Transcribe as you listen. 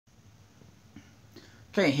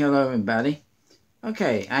Okay, hello everybody.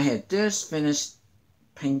 Okay, I had just finished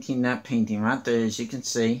painting that painting right there, as you can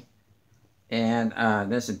see. And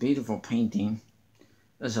that's a beautiful painting.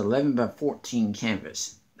 That's 11 by 14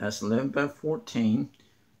 canvas. That's 11 by 14.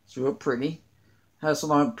 It's real pretty. Has a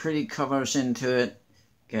lot of pretty colors into it.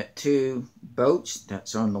 Got two boats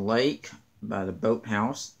that's on the lake by the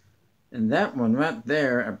boathouse. And that one right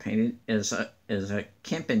there I painted is a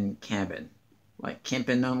camping cabin, like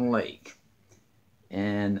camping on a lake.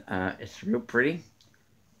 And it's real pretty.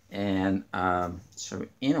 And so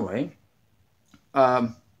anyway,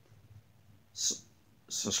 um,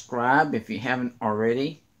 subscribe if you haven't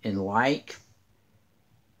already, and like,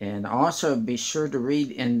 and also be sure to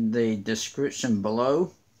read in the description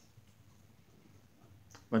below.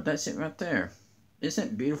 But that's it right there. Isn't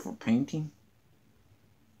it beautiful painting?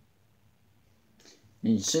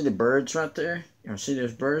 And you see the birds right there? You see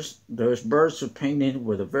those birds? Those birds were painted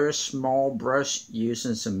with a very small brush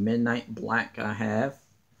using some midnight black I have.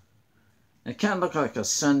 It kind of looked like a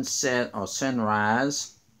sunset or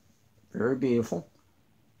sunrise. Very beautiful.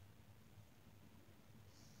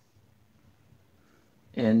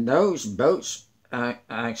 And those boats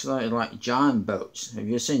actually are like John boats. Have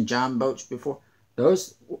you seen John boats before?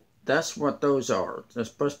 That's what those are. They're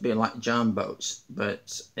supposed to be like John boats,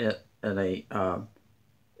 but at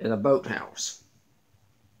a boathouse.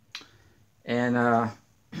 And I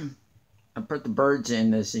put the birds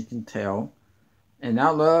in, as you can tell. And I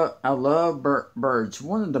love birds.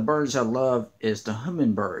 One of the birds I love is the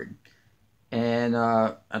hummingbird. And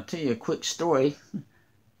I'll tell you a quick story.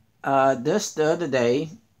 Just the other day,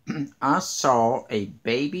 I saw a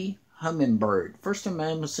baby hummingbird. First time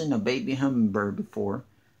I ever seen a baby hummingbird before.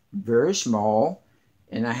 Very small.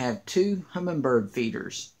 And I have two hummingbird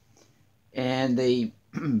feeders. And the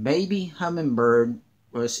baby hummingbird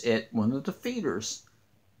was at one of the feeders.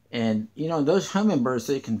 And, you know, those hummingbirds,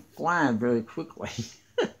 they can fly very quickly.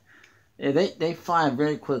 they fly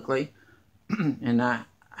very quickly. And I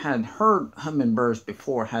had heard hummingbirds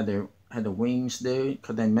before how the wings do,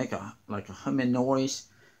 because they make a humming noise.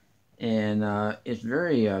 And it's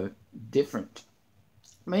very different.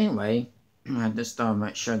 But anyway, I just thought I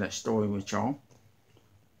might share that story with y'all.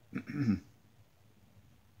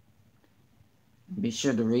 Be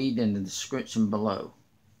sure to read in the description below.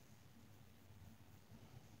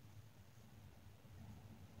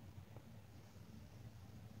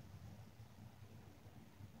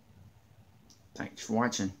 Thanks for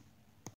watching.